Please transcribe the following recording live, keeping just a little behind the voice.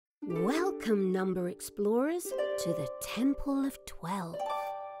Welcome, number explorers, to the Temple of 12.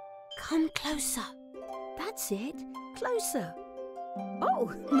 Come closer. That's it, closer. Oh,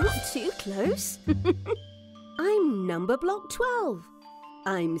 not too close. I'm Numberblock 12.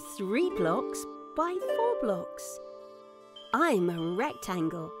 I'm 3 blocks by 4 blocks. I'm a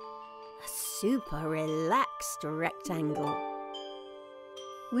rectangle, a super relaxed rectangle.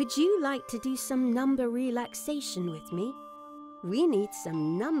 Would you like to do some number relaxation with me? We need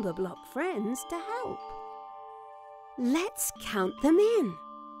some Numberblock friends to help. Let's count them in.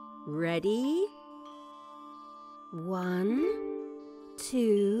 Ready? 1,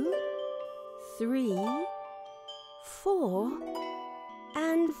 2, 3, 4,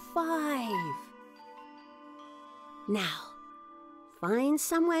 and 5. Now, find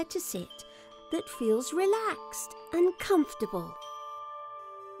somewhere to sit that feels relaxed and comfortable.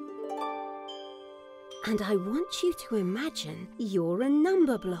 And I want you to imagine you're a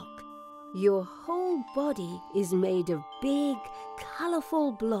number block. Your whole body is made of big,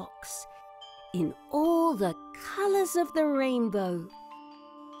 colourful blocks in all the colours of the rainbow.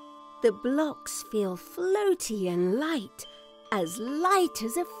 The blocks feel floaty and light as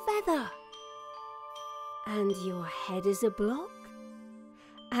a feather. And your head is a block,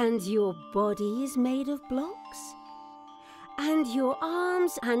 and your body is made of blocks, and your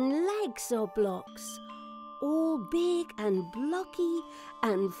arms and legs are blocks, all big and blocky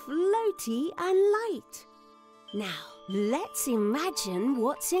and floaty and light. Now, let's imagine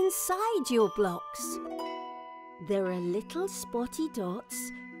what's inside your blocks. There are little spotty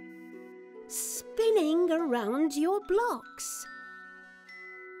dots spinning around your blocks.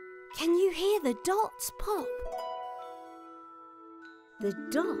 Can you hear the dots pop? The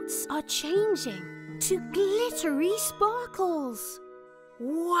dots are changing to glittery sparkles.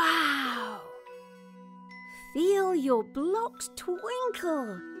 Wow! Feel your blocks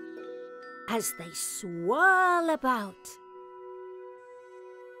twinkle as they swirl about.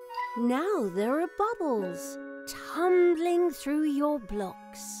 Now there are bubbles tumbling through your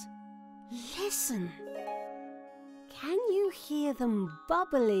blocks. Listen. Can you hear them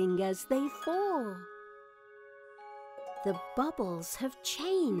bubbling as they fall? The bubbles have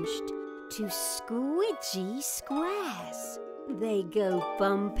changed to squidgy squares. They go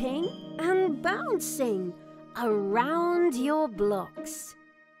bumping and bouncing around your blocks.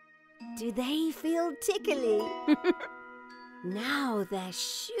 Do they feel tickly? Now they're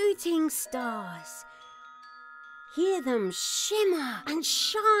shooting stars. Hear them shimmer and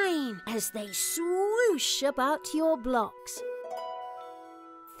shine as they swoosh about your blocks.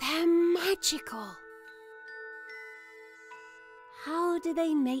 They're magical. How do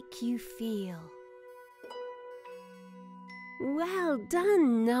they make you feel? Well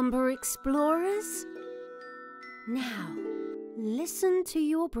done, number explorers. Now, listen to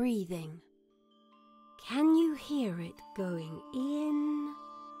your breathing. Can you hear it going in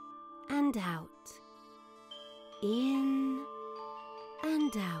and out? In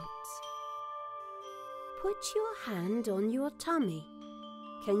and out. Put your hand on your tummy.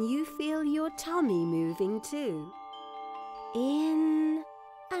 Can you feel your tummy moving too? In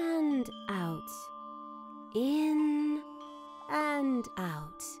and out. In and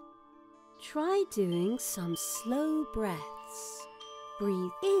out. Try doing some slow breaths.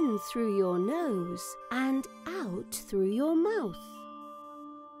 Breathe in through your nose and out through your mouth.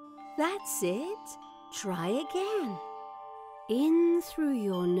 That's it. Try again. In through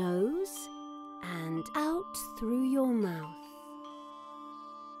your nose and out through your mouth.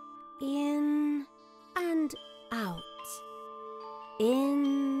 In and out.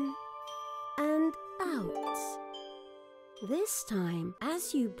 In and out. This time,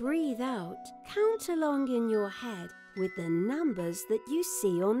 as you breathe out, count along in your head with the numbers that you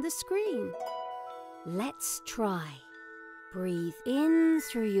see on the screen. Let's try. Breathe in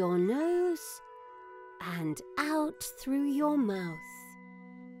through your nose and out through your mouth.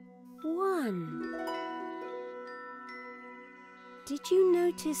 1. Did you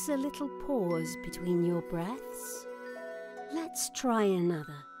notice a little pause between your breaths? Let's try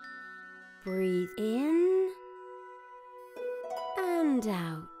another. Breathe in and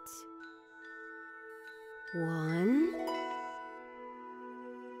out. 1,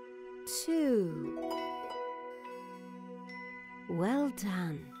 2. Well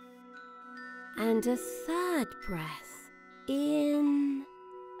done. And a third breath, in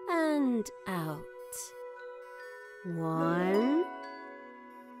and out. 1,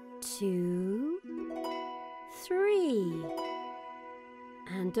 2, 3.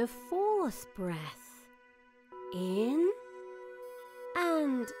 And a fourth breath, in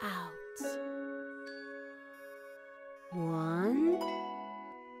and out. 1,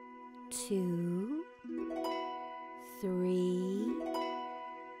 2, 3,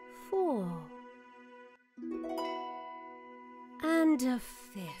 4. And a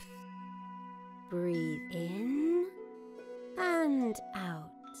 5th. Breathe in and out.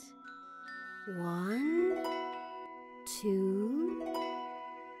 1, 2,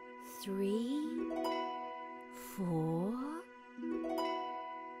 3, 4,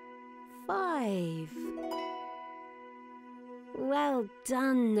 5. Well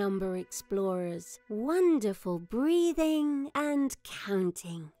done, number explorers. Wonderful breathing and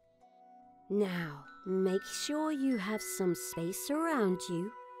counting. Now, make sure you have some space around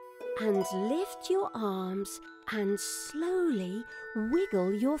you and lift your arms and slowly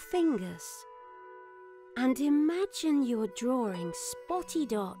wiggle your fingers. And imagine you're drawing spotty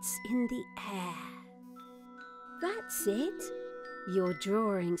dots in the air. That's it. You're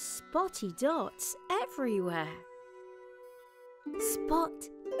drawing spotty dots everywhere. Spot,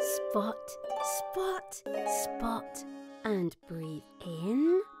 spot, spot, spot. And breathe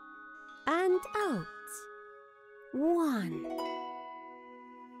in and out. 1.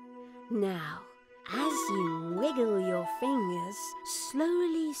 Now, as you wiggle your fingers,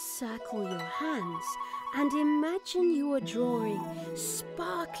 slowly circle your hands and imagine you are drawing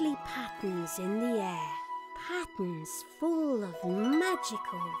sparkly patterns in the air. Patterns full of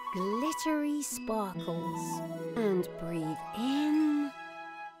magical, glittery sparkles. And breathe in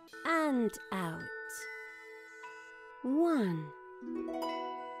and out. 1.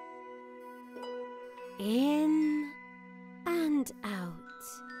 In and out.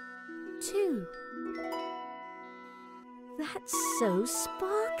 2. That's so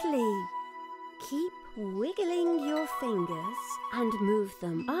sparkly. Keep wiggling your fingers and move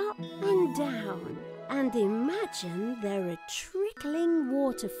them up and down. And imagine they're a trickling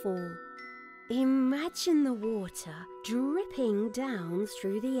waterfall. Imagine the water dripping down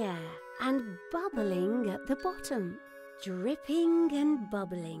through the air and bubbling at the bottom. Dripping and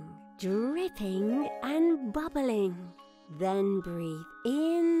bubbling, dripping and bubbling. Then breathe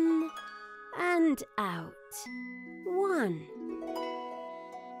in and out. 1.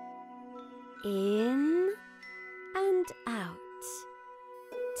 In and out.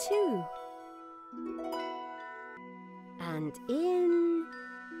 2. And in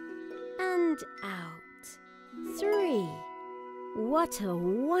and out. 3. What a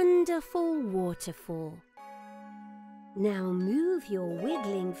wonderful waterfall. Now move your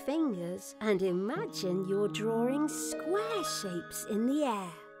wiggling fingers and imagine you're drawing square shapes in the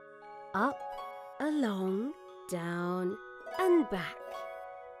air. Up, along, down and back.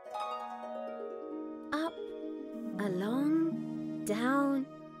 Up, along, down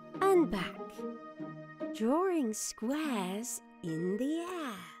and back. Drawing squares in the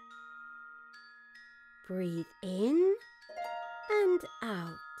air. Breathe in and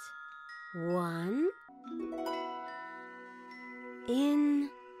out. 1. In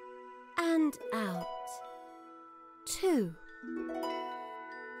and out. 2.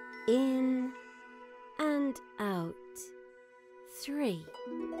 In and out. 3.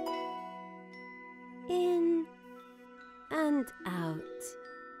 In and out.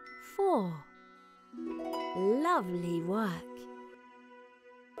 4. Lovely work.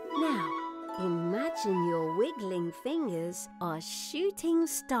 Now, imagine your wiggling fingers are shooting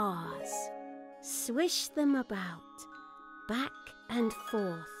stars. Swish them about, back and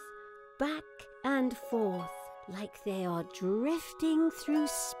forth, like they are drifting through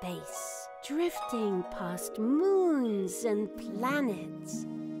space, drifting past moons and planets.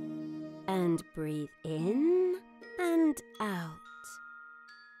 And breathe in and out.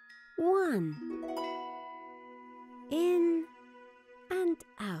 1. In and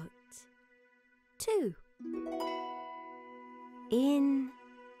out. 2. In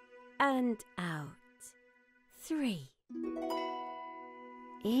and out. 3.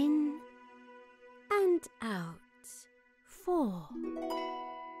 In and out. 4.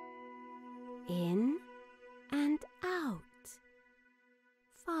 In and out.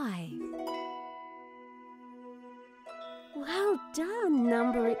 5. Well done,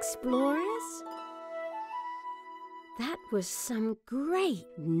 number explorers! That was some great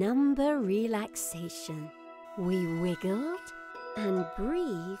number relaxation. We wiggled and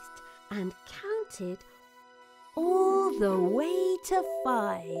breathed and counted all the way to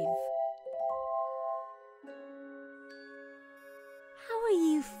 5. How are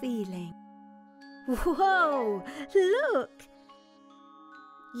you feeling? Whoa, look!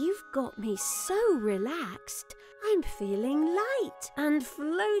 You've got me so relaxed, I'm feeling light and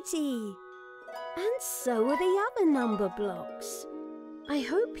floaty. And so are the other number blocks. I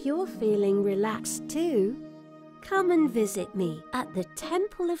hope you're feeling relaxed too. come and visit me at the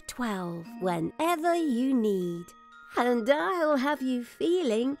Temple of 12 whenever you need. And I'll have you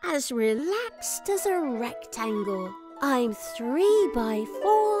feeling as relaxed as a rectangle. I'm 3 by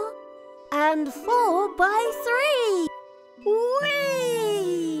 4 and 4 by 3.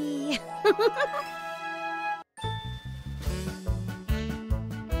 Whee!